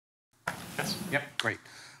Yep, great.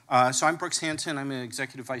 So I'm Brooks Hanson. I'm an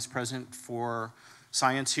Executive Vice President for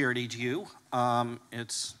Science here at AGU.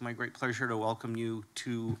 It's my great pleasure to welcome you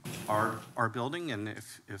to our building, and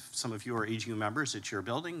if some of you are AGU members, it's your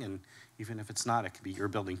building, and even if it's not, it could be your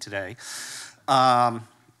building today.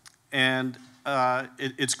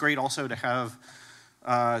 It's great also to have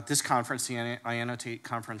this conference, the iAnnotate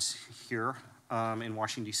conference here in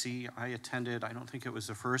Washington, D.C. I attended, I don't think it was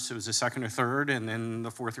the first, it was the second or third, and then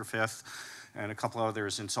the fourth or fifth, and a couple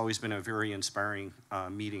others, and it's always been a very inspiring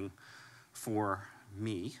meeting for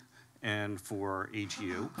me and for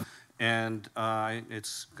AGU. And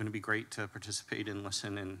it's going to be great to participate and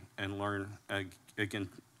listen and learn again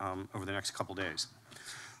over the next couple days.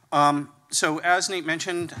 So as Nate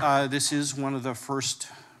mentioned, this is one of the first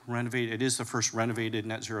renovated, it is the first renovated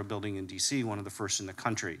net zero building in DC, one of the first in the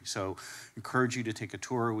country. So encourage you to take a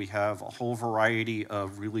tour. We have a whole variety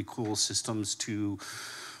of really cool systems to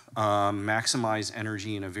maximize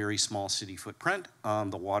energy in a very small city footprint.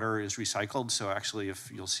 The water is recycled, so actually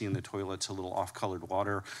if you'll see in the toilets a little off-colored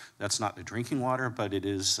water, that's not the drinking water, but it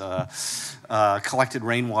is collected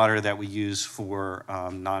rainwater that we use for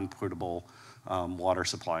non-potable water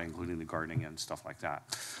supply, including the gardening and stuff like that.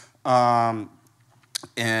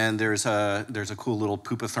 And there's a cool little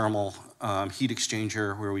poopothermal heat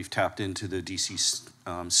exchanger where we've tapped into the DC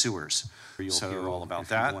sewers. You'll hear all about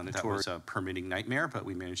that. That was a permitting nightmare, but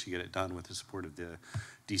we managed to get it done with the support of the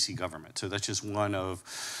DC government. So that's just one of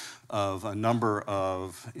a number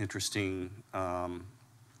of interesting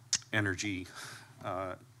energy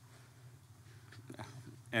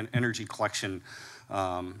and energy collection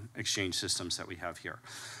exchange systems that we have here.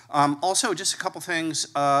 Also, just a couple things.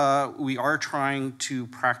 We are trying to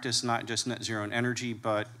practice not just net zero in energy,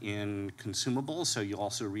 but in consumables. So you'll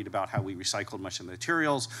also read about how we recycled much of the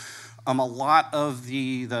materials. A lot of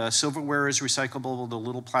the silverware is recyclable. The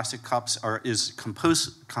little plastic cups is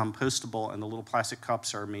compostable, and the little plastic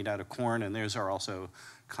cups are made out of corn, and theirs are also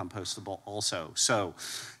compostable also. So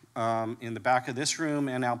in the back of this room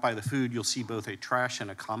and out by the food, you'll see both a trash and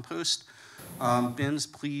a compost. Bins,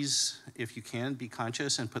 please, if you can, be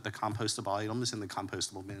conscious and put the compostable items in the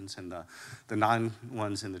compostable bins and the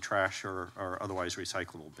non-ones in the trash or otherwise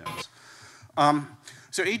recyclable bins.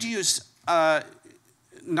 So AGU is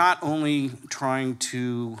not only trying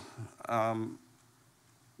to kind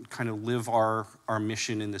of live our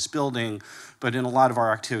mission in this building, but in a lot of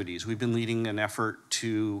our activities. We've been leading an effort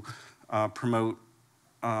to promote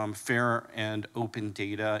fair and open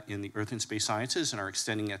data in the Earth and Space Sciences and are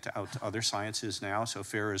extending it out to other sciences now. So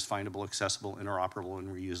fair is findable, accessible, interoperable,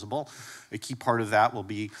 and reusable. A key part of that will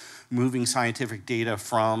be moving scientific data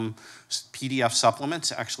from PDF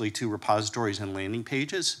supplements actually to repositories and landing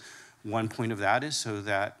pages. One point of that is so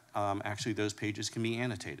that actually those pages can be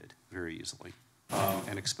annotated very easily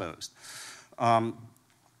and exposed.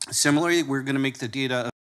 Similarly, we're going to make the data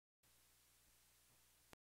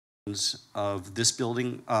of this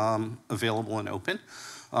building available and open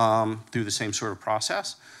through the same sort of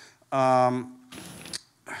process.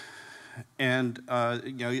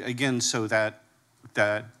 Again, so that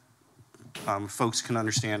folks can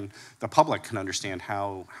understand, the public can understand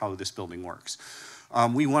how this building works.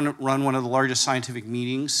 We want to run one of the largest scientific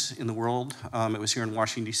meetings in the world. It was here in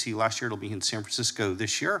Washington, D.C. last year. It'll be in San Francisco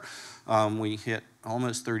this year. We hit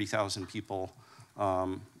almost 30,000 people,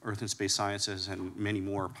 Earth and Space Sciences, and many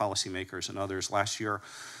more policymakers and others last year.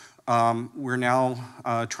 We're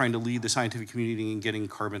now trying to lead the scientific community in getting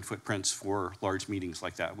carbon footprints for large meetings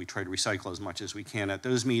like that. We try to recycle as much as we can at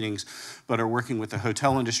those meetings, but are working with the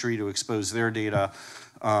hotel industry to expose their data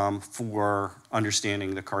for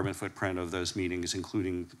understanding the carbon footprint of those meetings,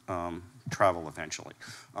 including travel eventually.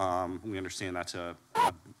 We understand that's a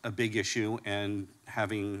big issue, and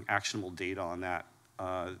having actionable data on that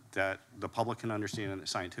that the public can understand and the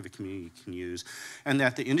scientific community can use, and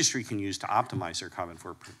that the industry can use to optimize their carbon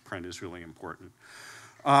footprint is really important.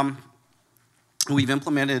 We've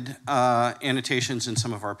implemented annotations in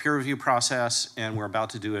some of our peer review process, and we're about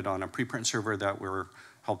to do it on a preprint server that we're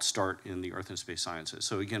helped start in the Earth and Space Sciences.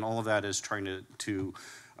 So again, all of that is trying to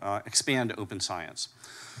expand open science.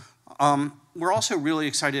 We're also really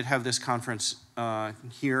excited to have this conference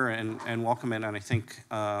here and welcome it, and I think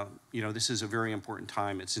this is a very important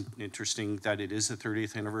time. It's interesting that it is the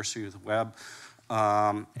 30th anniversary of the web,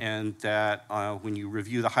 and that when you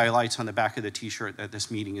review the highlights on the back of the t-shirt, that this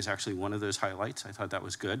meeting is actually one of those highlights. I thought that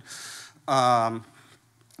was good,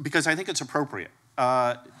 because I think it's appropriate.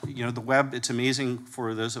 The web, it's amazing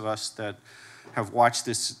for those of us that have watched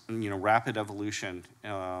this rapid evolution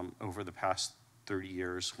over the past 30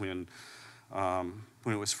 years when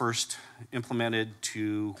it was first implemented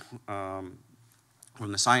to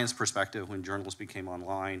from the science perspective when journals became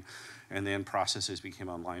online and then processes became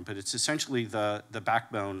online. But it's essentially the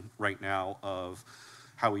backbone right now of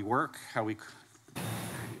how we work, how we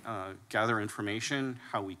gather information,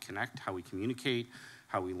 how we connect, how we communicate,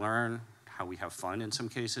 how we learn, how we have fun in some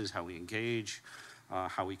cases, how we engage,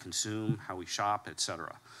 how we consume, how we shop, et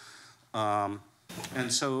cetera.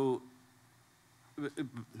 And so,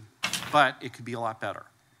 but it could be a lot better.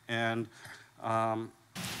 And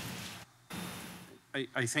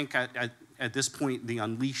I think at this point, the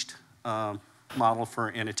unleashed model for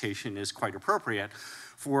annotation is quite appropriate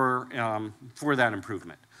for that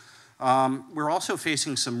improvement. We're also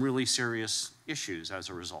facing some really serious issues as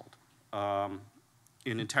a result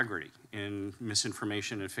in integrity, in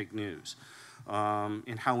misinformation and fake news,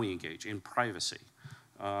 in how we engage, in privacy,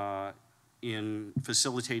 in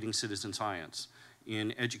facilitating citizen science,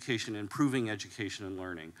 in education, improving education and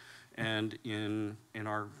learning, and in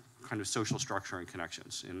our kind of social structure and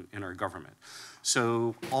connections in our government.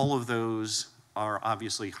 So all of those are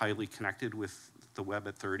obviously highly connected with the web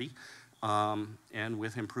at 30 and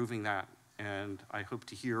with improving that. And I hope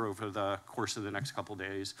to hear over the course of the next couple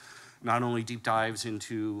days, not only deep dives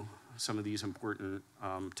into some of these important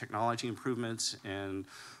technology improvements and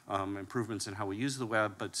improvements in how we use the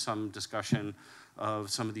web, but some discussion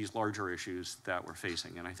of some of these larger issues that we're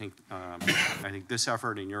facing. And I think this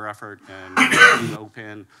effort and your effort and being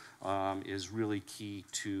open is really key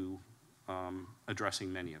to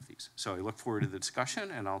addressing many of these. So I look forward to the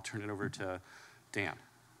discussion, and I'll turn it over to Dan.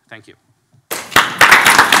 Thank you.